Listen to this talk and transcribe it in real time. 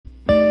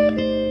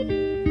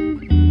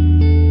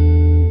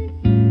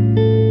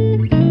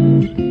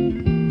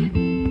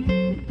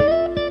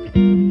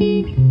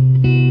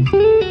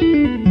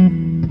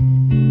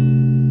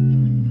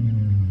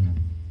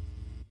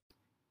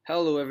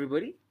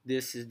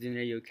This is the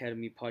Radio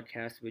Academy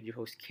podcast with your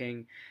host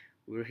King.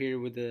 We're here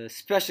with a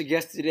special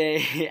guest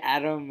today.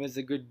 Adam is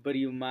a good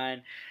buddy of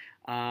mine.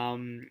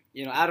 Adam,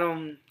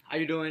 how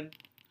you doing?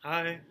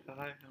 I'm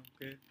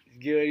good.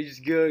 Good, he's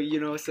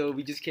good. So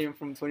we just came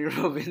from Tony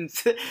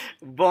Robbins,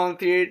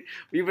 volunteered.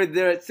 We were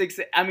there at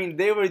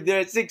they were there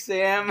at 6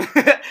 a.m.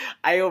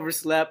 I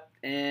overslept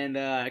and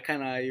I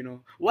kind of,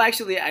 well,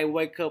 actually, I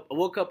woke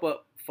up at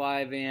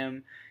 5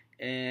 a.m.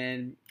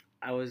 and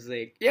I was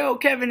like, "Yo,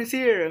 Kevin is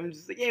here." I'm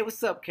just like, "Hey,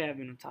 what's up,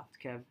 Kevin?" I'm talking to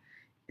Kevin,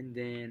 and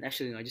then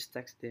actually, no, I just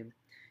texted him,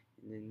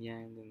 and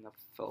then I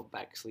fell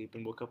back asleep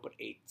and woke up at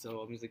 8.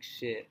 So I was like,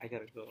 "Shit, I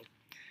gotta go."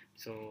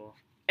 So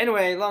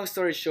anyway, long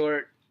story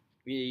short,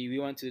 we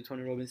went to the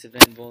Tony Robbins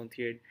event,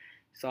 volunteered,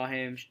 saw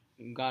him,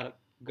 got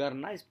a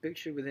nice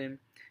picture with him,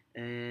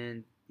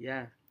 and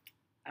yeah,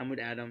 I'm with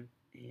Adam,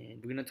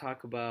 and we're gonna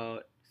talk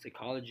about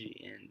psychology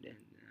and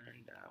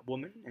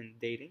women and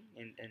dating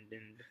and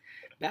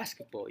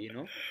basketball.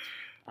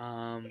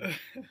 Um,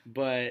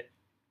 but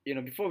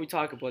before we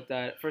talk about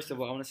that, first of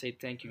all, I want to say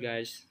thank you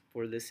guys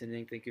for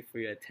listening. Thank you for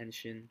your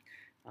attention,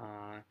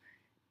 and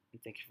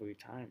thank you for your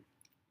time.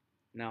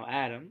 Now,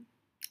 Adam,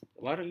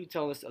 why don't you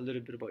tell us a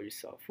little bit about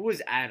yourself? Who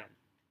is Adam?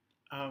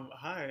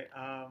 Hi.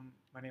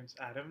 My name's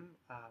Adam.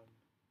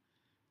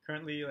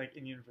 Currently like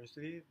in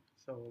university,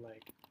 so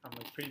like I'm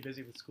like pretty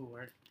busy with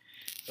schoolwork.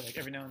 So like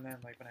every now and then,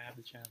 like when I have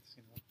the chance,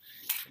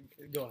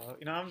 go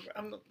out.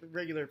 I'm a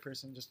regular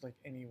person, just like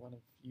any one of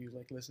you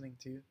like listening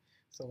to.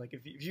 So like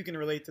if you can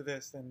relate to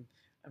this, then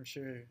I'm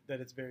sure that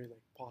it's very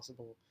like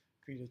possible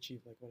for you to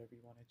achieve like whatever you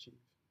want to achieve.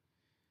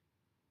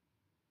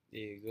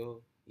 There you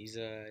go. He's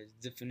a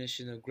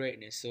definition of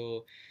greatness.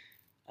 So,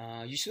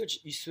 you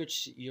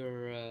switch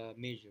your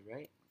major,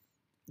 right?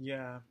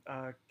 Yeah.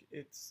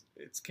 It's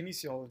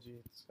kinesiology.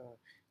 It's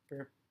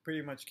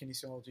pretty much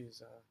kinesiology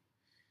is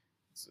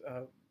it's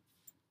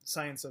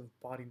science of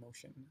body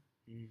motion.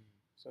 Mm.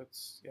 So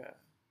it's yeah.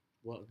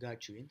 What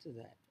got you into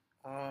that?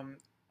 Um,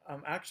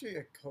 I'm actually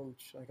a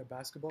coach, like a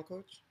basketball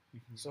coach.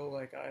 Mm-hmm. So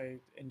like I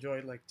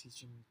enjoy like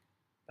teaching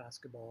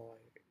basketball.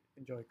 I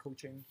enjoy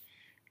coaching.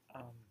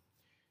 Um,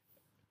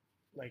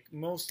 like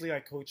mostly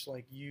I coach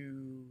like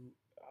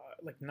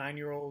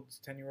 9-year olds,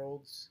 10-year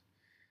olds,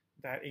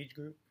 that age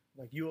group,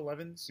 like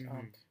U11s.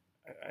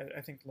 Mm-hmm.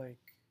 I think like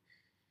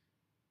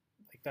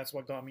that's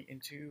what got me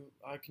into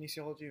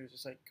kinesiology. It was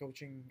just like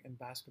coaching in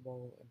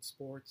basketball and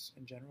sports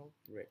in general.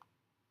 Right.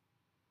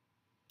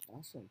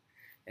 Awesome.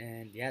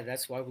 And yeah,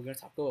 that's why we're gonna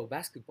talk about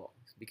basketball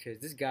because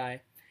this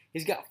guy,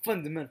 he's got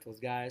fundamentals,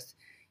 guys.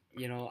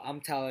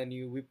 I'm telling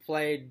you, we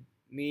played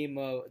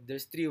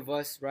there's three of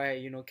us, right?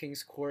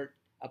 King's Court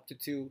up to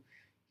two.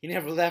 He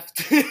never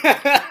left.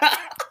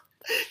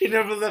 He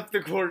never left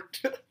the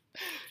court.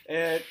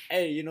 And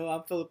hey,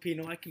 I'm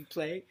Filipino. I can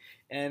play,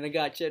 and I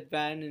got Chet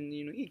Van, and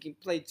he can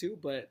play too.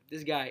 But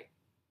this guy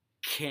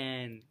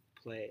can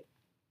play.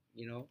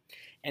 you know.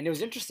 And it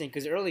was interesting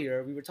because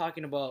earlier we were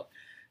talking about,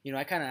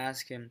 I kind of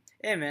asked him,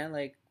 hey man,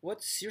 like,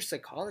 what's your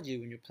psychology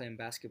when you're playing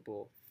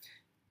basketball?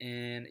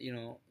 And,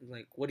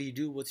 like, what do you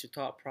do? What's your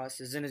thought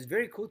process? And it's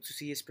very cool to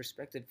see his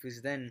perspective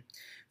because then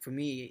for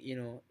me,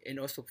 and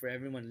also for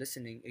everyone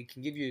listening, it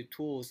can give you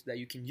tools that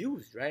you can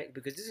use, right?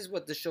 Because this is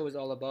what the show is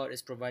all about,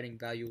 is providing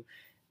value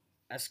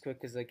as quick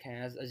as I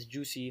can, as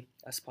juicy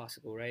as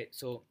possible, right?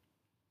 So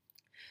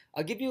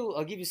I'll give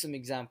you some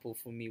example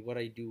for me what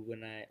I do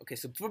when I okay.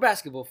 So for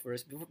basketball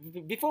first,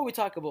 before we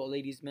talk about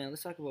ladies, man,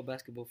 let's talk about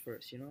basketball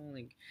first.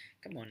 Like,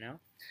 come on now.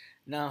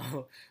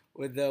 Now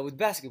with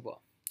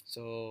basketball.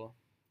 So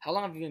how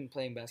long have you been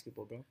playing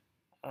basketball, bro?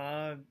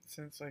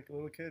 Since like a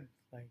little kid,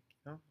 like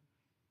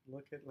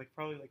little kid, like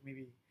probably like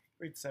maybe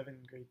grade 7,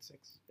 grade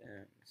 6.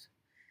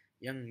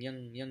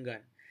 Young gun.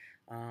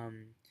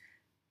 Um,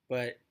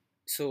 but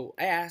so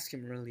I asked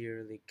him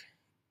earlier, like,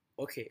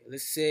 okay,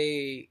 let's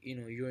say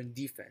you're in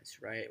defense,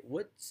 right?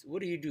 What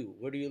do you do?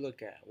 What do you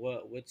look at?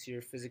 What's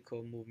your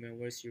physical movement?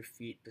 Where's your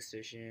feet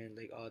position?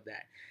 Like all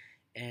that.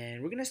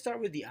 And we're gonna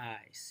start with the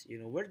eyes.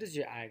 Where does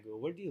your eye go?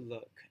 Where do you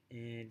look?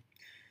 And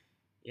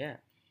yeah.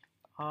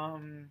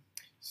 Um,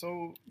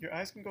 so your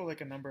eyes can go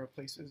like a number of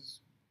places.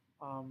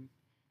 Um,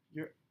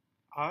 your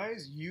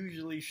eyes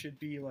usually should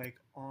be like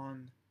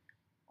on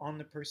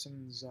the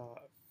person's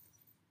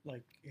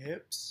like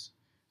hips,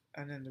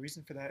 and then the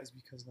reason for that is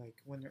because like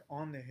when they're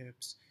on the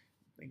hips,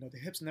 the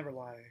hips never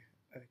lie,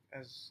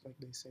 as like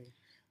they say.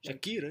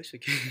 Like,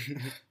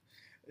 Shakira.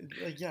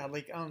 like yeah,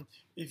 like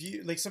if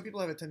you like some people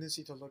have a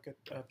tendency to look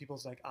at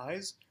people's like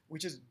eyes,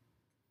 which is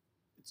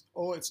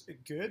it's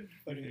good,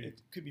 but it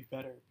could be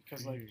better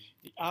because like Mhm.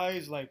 the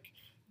eyes like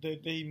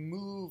they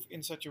move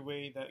in such a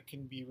way that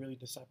can be really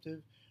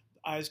deceptive.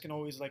 The eyes can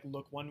always like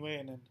look one way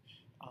and then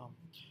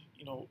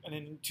and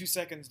then in 2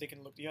 seconds they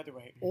can look the other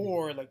way,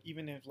 or like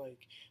even if like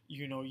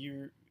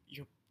you're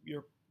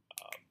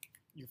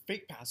you're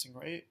fake passing,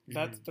 right?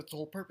 That's the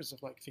whole purpose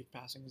of like fake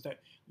passing, is that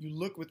you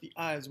look with the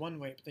eyes one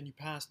way but then you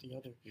pass the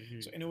other.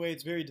 So in a way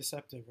it's very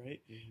deceptive,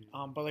 right?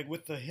 But like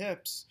with the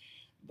hips,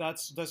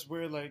 that's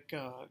where like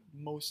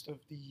most of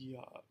the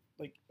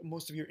like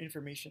most of your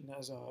information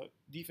as a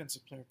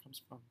defensive player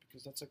comes from,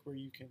 because that's like where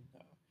you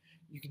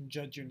can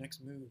judge your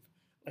next move.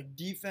 Like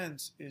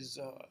defense is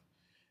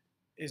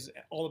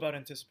all about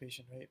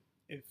anticipation, right?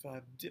 If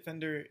a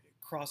defender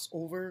cross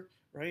over,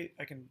 right,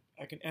 I can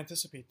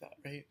anticipate that,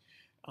 right?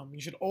 You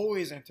should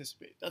always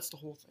anticipate. That's the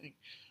whole thing.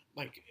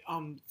 Like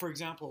for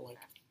example, like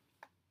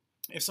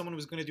if someone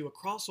was going to do a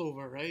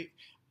crossover, right,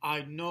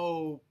 I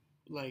know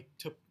like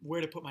to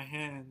where to put my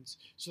hands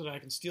so that I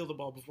can steal the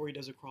ball before he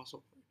does a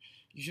crossover.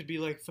 You should be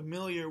like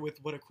familiar with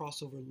what a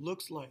crossover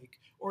looks like,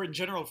 or in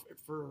general,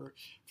 for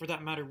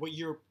that matter, what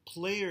your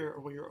player or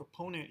what your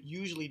opponent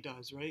usually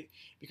does, right?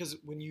 Because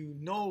when you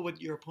know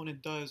what your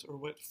opponent does or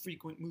what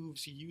frequent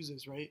moves he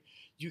uses, right,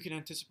 you can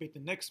anticipate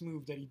the next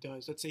move that he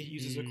does. Let's say he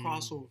uses a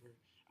crossover.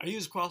 I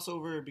use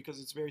crossover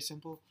because it's very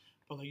simple,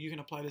 but like you can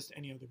apply this to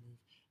any other move.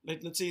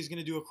 Like let's say he's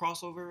gonna do a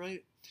crossover,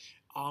 right?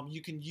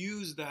 You can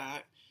use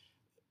that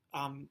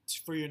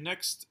for your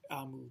next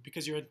move,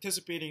 because you're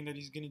anticipating that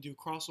he's going to do a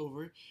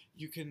crossover.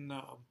 You can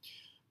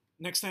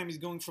next time he's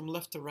going from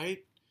left to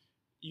right,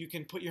 you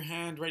can put your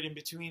hand right in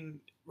between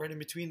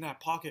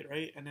that pocket,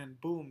 right, and then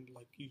boom,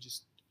 like you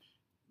just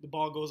the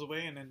ball goes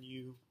away, and then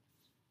you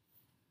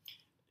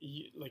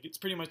like it's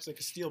pretty much like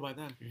a steal by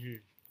then.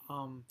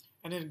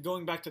 And then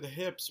going back to the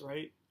hips,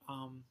 right?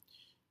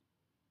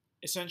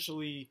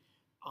 Essentially,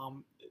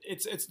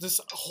 it's this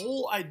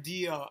whole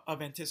idea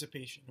of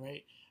anticipation,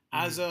 right?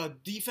 As a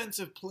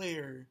defensive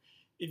player,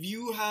 if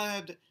you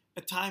had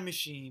a time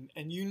machine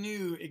and you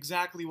knew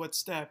exactly what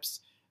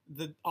steps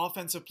the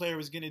offensive player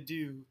was going to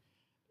do,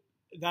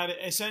 that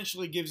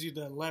essentially gives you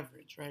the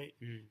leverage, right?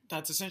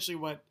 That's essentially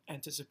what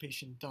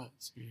anticipation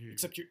does.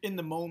 Except you're in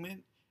the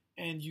moment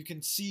and you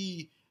can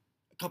see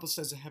a couple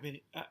steps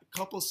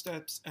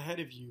ahead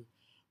of you,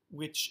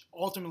 which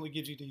ultimately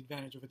gives you the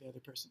advantage over the other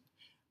person.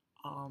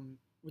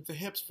 With the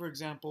hips, for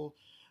example,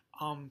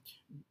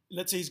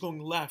 let's say he's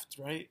going left,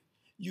 right?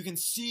 You can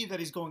see that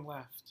he's going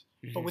left.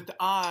 But with the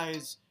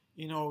eyes,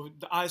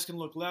 the eyes can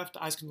look left,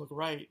 the eyes can look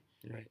right.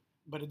 Right.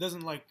 But it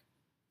doesn't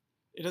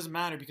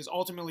matter, because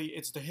ultimately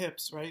it's the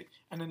hips, right?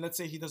 And then let's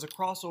say he does a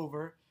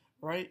crossover,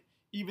 right?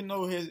 Even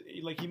though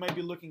he might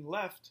be looking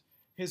left,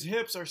 his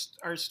hips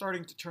are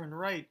starting to turn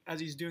right as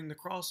he's doing the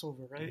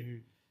crossover, right?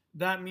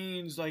 That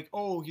means like,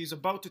 oh, he's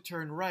about to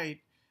turn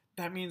right.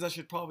 That means I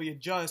should probably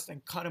adjust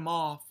and cut him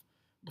off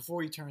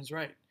before he turns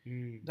right.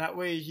 That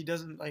way he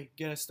doesn't like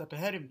get a step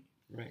ahead of me.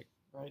 Right.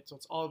 Right, so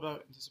it's all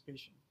about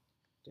anticipation.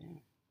 Damn.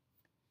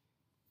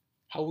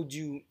 How would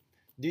you?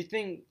 Do you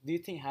think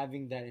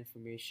having that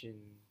information?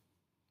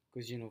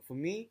 Because for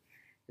me,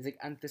 it's like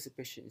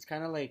anticipation. It's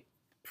kind of like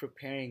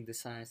preparing the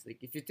signs.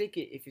 Like if you take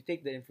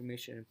the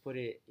information and put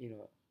it,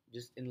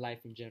 just in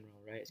life in general,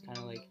 right? It's kind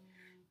of like,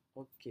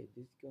 okay,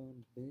 this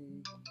gonna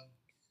be.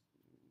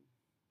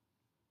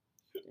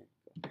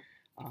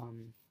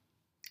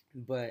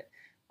 But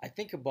I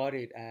think about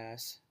it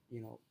as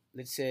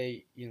let's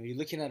say you're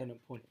looking at an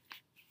opponent,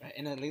 right?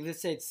 And like,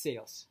 let's say it's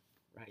sales,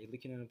 right? You're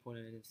looking at an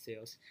opponent and it's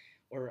sales,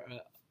 or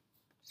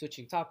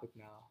switching topic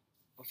now,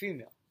 a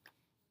female,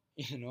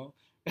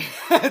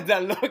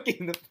 that look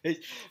in the face.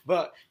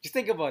 But just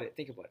think about it,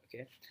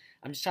 okay?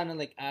 I'm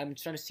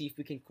trying to see if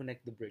we can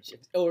connect the bridge,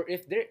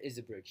 if there is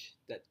a bridge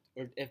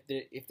or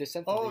if there's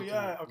something. Oh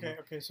yeah,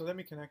 okay. So let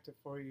me connect it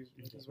for you.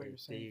 Is what you're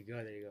saying.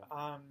 There you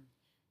go.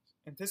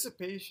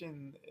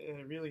 Anticipation,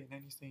 really in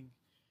anything,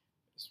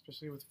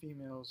 especially with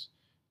females,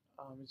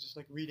 it's just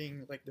like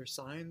reading like their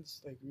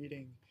signs, like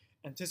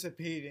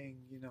anticipating,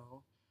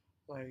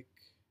 like,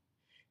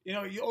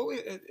 you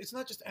always, it's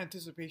not just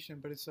anticipation,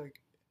 but it's like,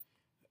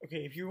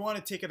 okay, if you want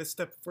to take it a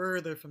step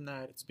further from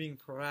that, it's being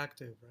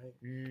proactive, right?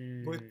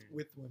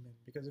 With women,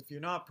 because if you're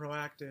not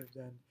proactive,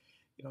 then,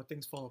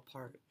 things fall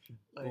apart.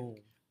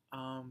 Like,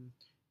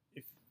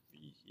 if,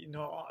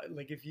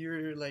 like if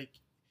you're like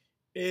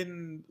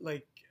in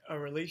like a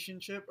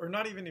relationship, or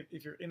not even if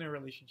you're in a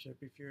relationship,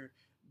 if you're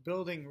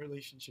building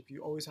relationship,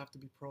 you always have to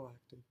be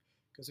proactive,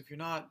 because if you're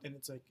not, then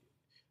it's like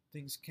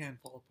things can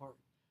fall apart.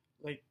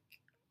 Like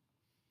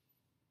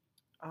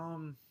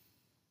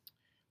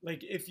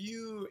if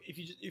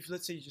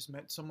let's say you just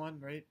met someone,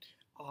 right,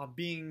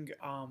 being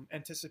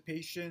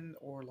anticipation,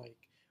 or like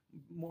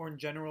more in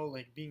general,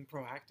 like being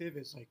proactive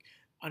is like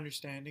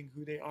understanding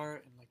who they are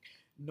and like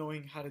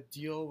knowing how to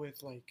deal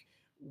with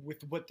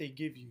what they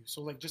give you.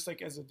 So like, just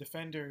like as a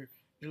defender,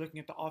 you're looking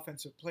at the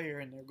offensive player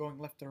and they're going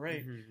left to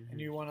right, and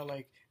you want to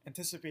like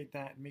anticipate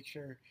that and make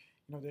sure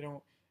they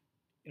don't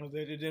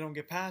they don't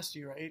get past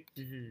you, right?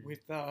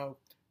 With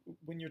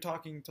when you're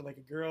talking to like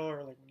a girl,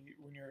 or like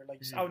when you're like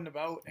just out and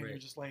about, and you're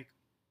just like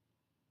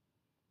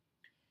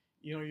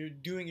you're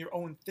doing your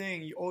own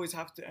thing, you always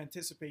have to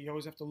anticipate. You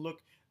always have to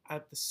look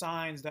at the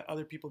signs that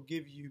other people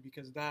give you,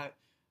 because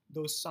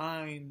those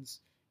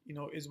signs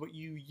is what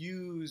you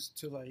use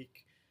to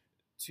like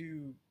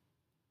to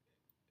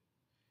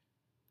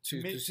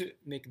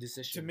make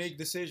decisions. To make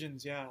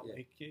decisions, yeah.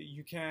 Like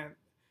you can't,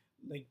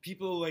 like,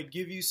 people like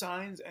give you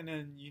signs, and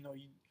then you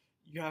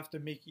have to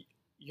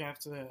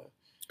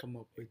come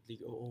up with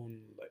your own.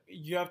 Like,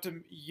 you have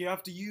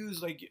to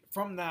use like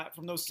from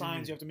those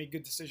signs you have to make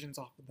good decisions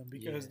off of them,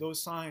 because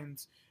those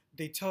signs,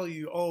 they tell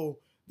you, oh,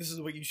 this is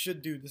what you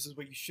should do, this is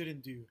what you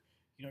shouldn't do.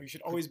 You know, you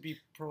should always be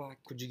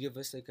proactive. Could you give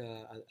us like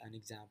an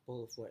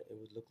example of what it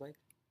would look like?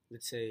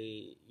 Let's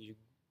say you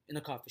in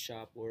a coffee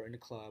shop or in a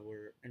club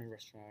or in a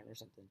restaurant or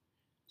something,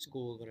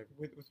 school, whatever.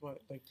 With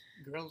what, like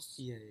girls?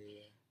 Yeah.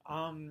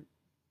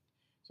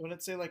 So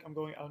let's say like I'm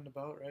going out and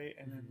about, right?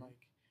 And then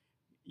like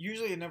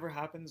usually it never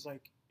happens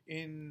like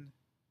in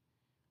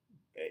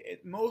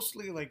it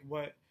mostly like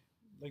what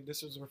like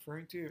this is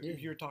referring to,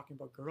 if you're talking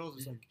about girls,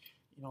 is like,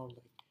 you know,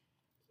 like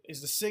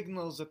is the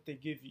signals that they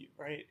give you,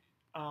 right?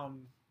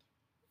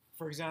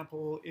 For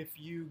example, if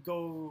you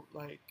go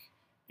like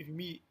if you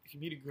meet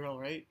a girl,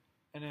 right?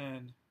 And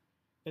then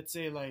let's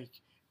say like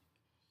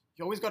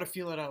you always got to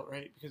feel it out,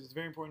 right? Because it's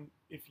very important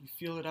if you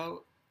feel it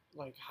out,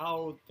 like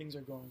how things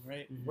are going,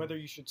 right? Whether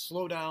you should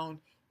slow down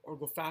or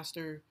go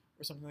faster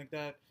or something like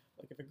that.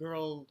 Like if a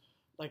girl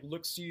like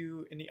looks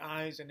you in the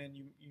eyes and then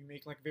you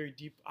make like very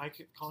deep eye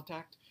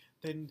contact,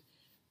 then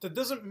that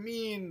doesn't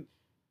mean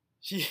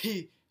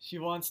she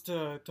wants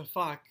to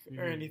fuck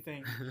or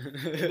anything.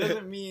 It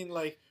doesn't mean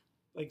like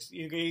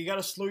you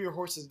gotta slow your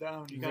horses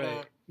down. You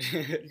gotta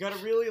you gotta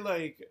really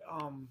like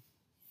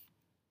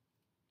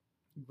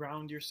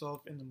ground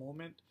yourself in the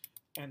moment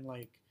and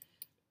like,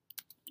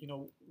 you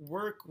know,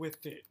 work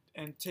with it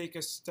and take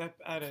a step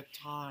at a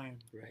time,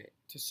 right,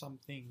 to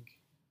something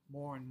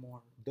more and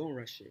more. Don't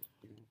rush it,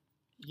 you know.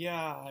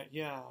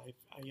 Yeah.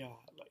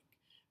 Like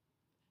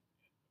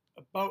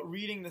about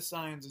reading the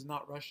signs is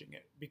not rushing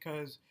it,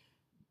 because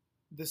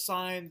the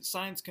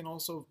signs can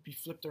also be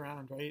flipped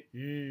around, right?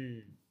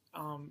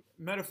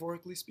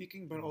 Metaphorically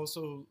speaking, but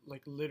also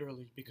like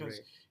literally,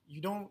 because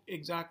you don't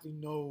exactly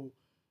know,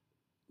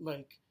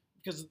 like,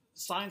 because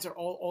signs are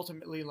all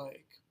ultimately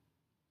like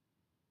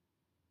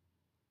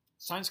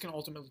signs can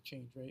ultimately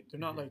change, right? They're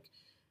not like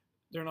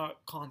they're not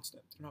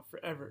constant. They're not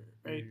forever,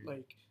 right?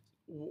 Like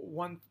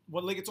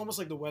like it's almost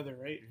like the weather,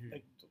 right?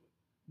 Like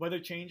weather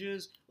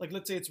changes. Like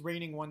let's say it's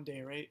raining one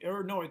day, right?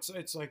 Or no,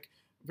 it's like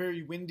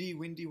very windy,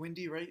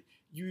 right?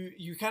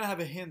 You kind of have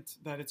a hint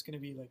that it's going to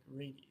be like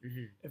rainy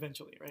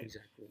eventually, right?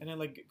 Exactly. And then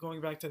like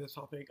going back to the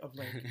topic of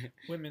like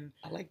women.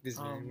 I like this,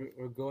 man.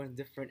 We're going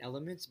different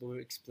elements, but we're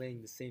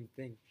explaining the same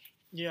thing.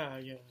 Yeah.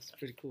 It's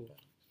pretty cool.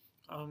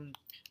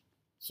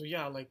 So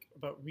yeah, like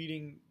about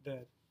reading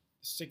the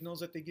signals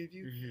that they give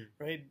you,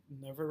 right?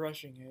 Never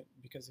rushing it,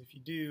 because if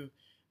you do,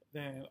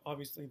 then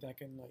obviously that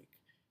can like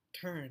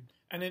turn.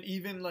 And then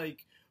even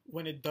like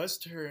when it does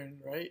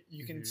turn, right?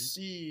 You can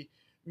see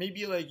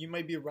maybe like you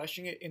might be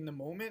rushing it in the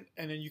moment,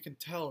 and then you can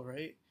tell,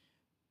 right?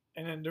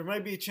 And then there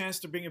might be a chance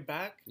to bring it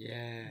back.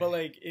 Yeah. But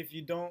like if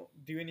you don't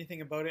do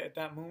anything about it at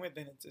that moment,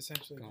 then it's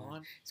essentially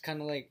gone. It's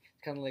kind of like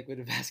with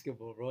the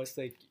basketball, bro. It's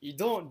like you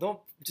don't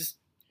just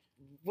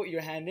put your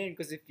hand in,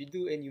 because if you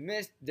do and you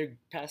miss, they're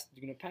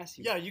gonna pass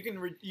you. Yeah, you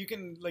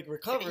can like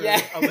recover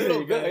a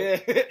little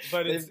bit,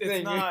 but it's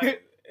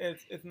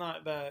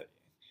not that.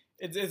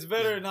 It's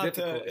better not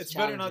to. It's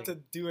better not to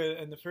do it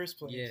in the first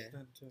place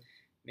than to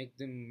make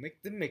them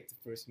make the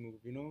first move.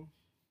 You know.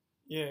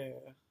 Yeah.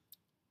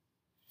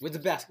 With the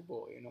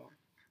basketball, you know.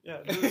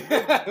 Yeah.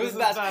 This is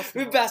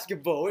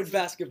basketball. With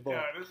basketball.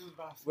 Yeah, this is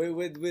basketball.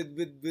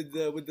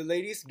 With the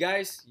ladies,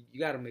 guys, you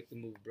gotta make the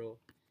move, bro.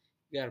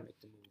 You gotta make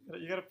the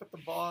move. You gotta put the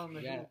ball in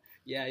the hoop.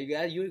 Yeah,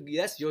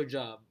 that's your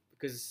job,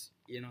 because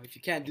you know if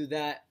you can't do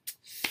that,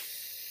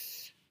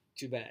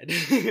 too bad.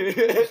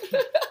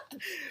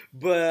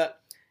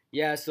 But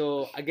yeah,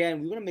 so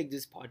again, we want to make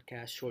this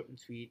podcast short and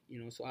sweet, you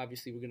know. So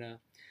obviously we're gonna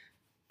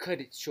cut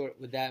it short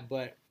with that,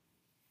 but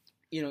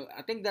you know,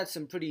 I think that's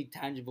some pretty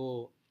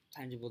tangible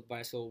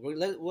advice. So we're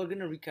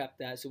gonna recap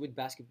that. So with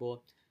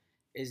basketball,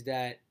 is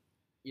that,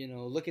 you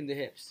know, look in the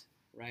hips,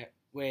 right?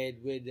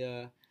 With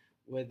the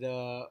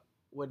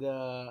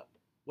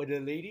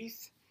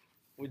ladies.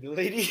 With the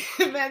ladies,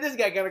 man, this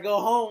guy gotta go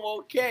home.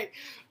 Okay,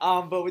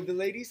 but with the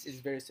ladies, it's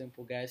very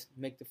simple, guys.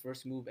 Make the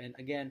first move, and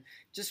again,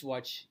 just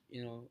watch.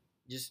 You know,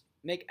 just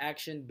make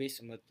action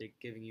based on what they're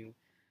giving you.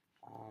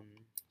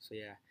 So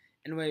yeah.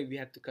 Anyway, we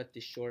have to cut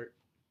this short,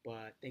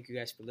 but thank you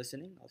guys for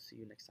listening. I'll see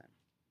you next time.